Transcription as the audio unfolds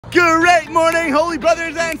Great morning, holy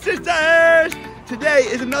brothers and sisters! Today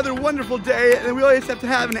is another wonderful day, and we always have to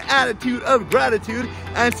have an attitude of gratitude.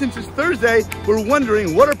 And since it's Thursday, we're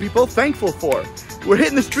wondering, what are people thankful for? We're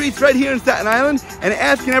hitting the streets right here in Staten Island and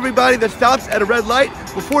asking everybody that stops at a red light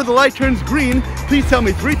before the light turns green, please tell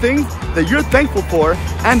me 3 things that you're thankful for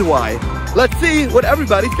and why. Let's see what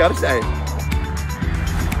everybody's got to say.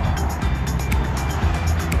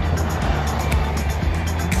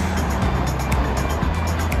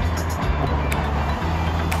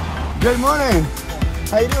 Good morning.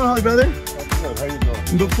 How you doing, holy brother? Good. How you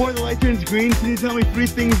doing? Before the light turns green, can you tell me 3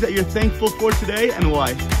 things that you're thankful for today and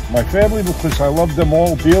why? My family, because I love them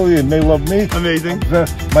all dearly and they love me. Amazing.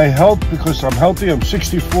 My health, because I'm healthy. I'm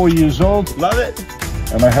 64 years old. Love it.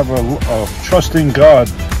 And I have a trust in God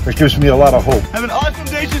that gives me a lot of hope. Have an awesome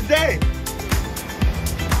dacious day.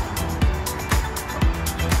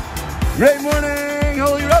 Great morning,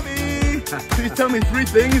 holy Rabbi. Please tell me 3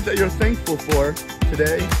 things that you're thankful for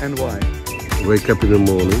today and why. Wake up in the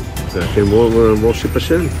morning, I can worship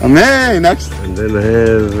Hashem. Amen. Next. And then I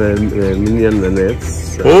have minyan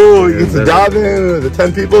lanetz. Oh, you get to daven with the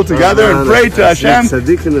 10 people together and pray to Hashem.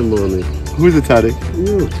 Tzaddik in the morning. Who's the tzaddik?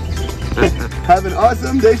 You. Have an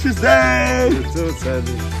awesome dacious day. You too,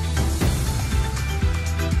 tzaddik.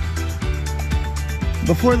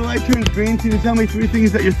 Before the light turns green, can you tell me 3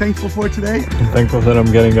 things that you're thankful for today? I'm thankful that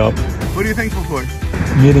I'm getting up. What are you thankful for?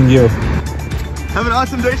 Meeting you. Have an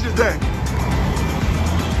awesome dacious day.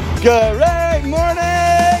 Great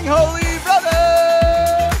morning, holy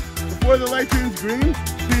brother! Before the light turns green,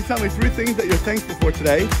 please tell me 3 things that you're thankful for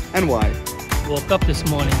today and why. Woke up this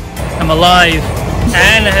morning. I'm alive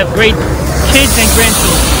and I have great kids and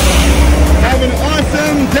grandchildren. Have an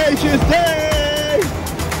awesome dacious day!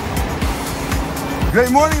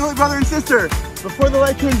 Great morning, holy brother and sister. Before the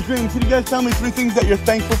light turns green, can you guys tell me 3 things that you're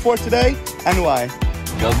thankful for today and why?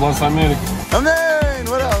 God bless America. Amen!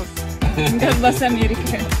 What else? God bless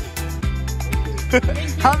America.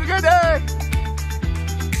 Have a good day!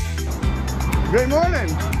 Great morning!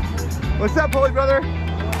 What's up, holy brother?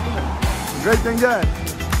 Great thing, good.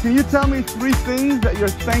 Can you tell me 3 things that you're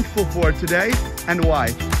thankful for today and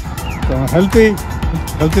why? Healthy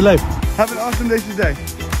life. Have an awesome day today.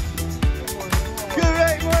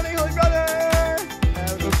 Great morning, holy brother!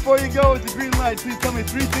 Before you go with the green light, please tell me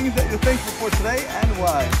 3 things that you're thankful for today and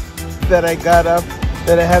why. That I got up,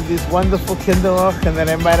 that I have these wonderful Kinderloch, and that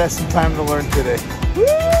I might have some time to learn today. Woo!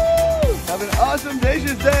 Have an awesome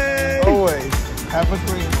dacious day! Always. Have a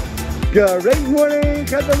great one. Great morning!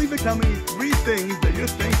 Can't believe it. Tell me 3 things that you're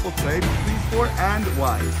thankful today, please, for and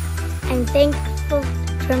why. I'm thankful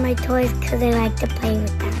for my toys because I like to play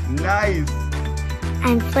with them. Nice!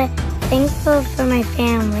 I'm thankful for my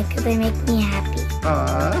family because they make me happy.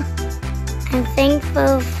 I'm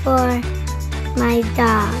thankful for my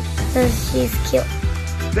dog because she's cute.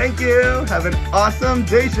 Thank you. Have an awesome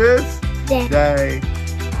dacious day.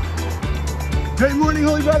 Great morning,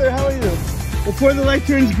 holy brother. How are you? Before the light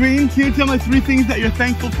turns green, can you tell me 3 things that you're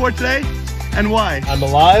thankful for today and why? I'm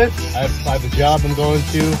alive. I have a job I'm going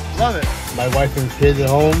to. Love it. My wife and kids at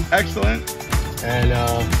home. Excellent. And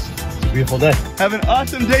it's a beautiful day. Have an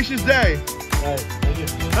awesome dacious day. All right. Thank you.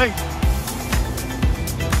 Thanks.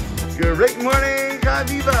 Great morning,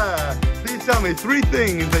 Aviva. Please tell me 3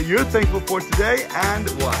 things that you're thankful for today and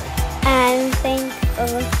why. I'm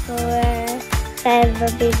thankful for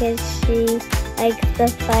Trevor because she likes to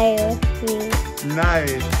play with me.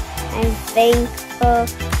 Nice. I'm thankful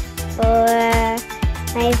for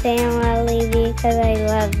my family because I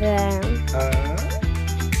love them.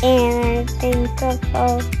 And I'm thankful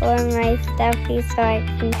for my stuffy so I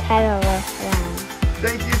can cuddle with them.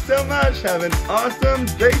 Thank you so much. Have an awesome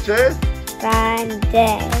dacious fun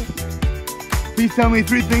day. Please tell me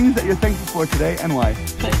 3 things that you're thankful for today and why.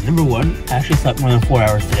 Okay, number 1, I actually slept more than 4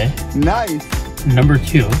 hours today. Nice. Number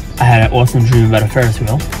 2, I had an awesome dream about a Ferris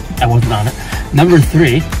wheel. I wasn't on it. Number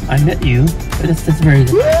 3, I met you. That's very,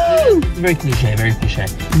 it's very cliche, very cliche.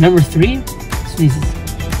 Number 3, sneezes.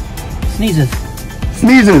 Sneezes.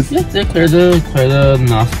 Sneezes. Yeah, they clear the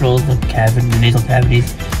nostrils, the nasal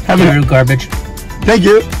cavities. Garbage. Thank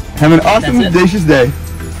you. Have an awesome dacious day.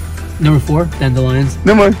 Number 4, dandelions.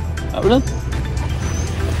 No more. Oh, really?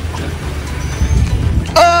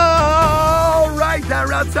 Alright, that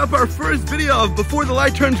wraps up our first video of Before the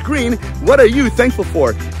Light Turns Green. What are you thankful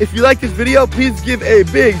for? If you like this video, please give a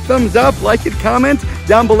big thumbs up, like it, comment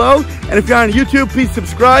down below. And if you're on YouTube, please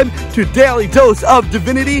subscribe to Daily Dose of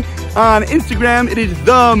Divinity. On Instagram, it is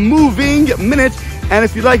The Moving Minute. And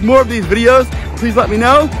if you like more of these videos, please let me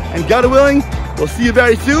know. And God willing, we'll see you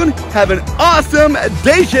very soon. Have an awesome,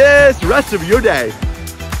 dacious rest of your day.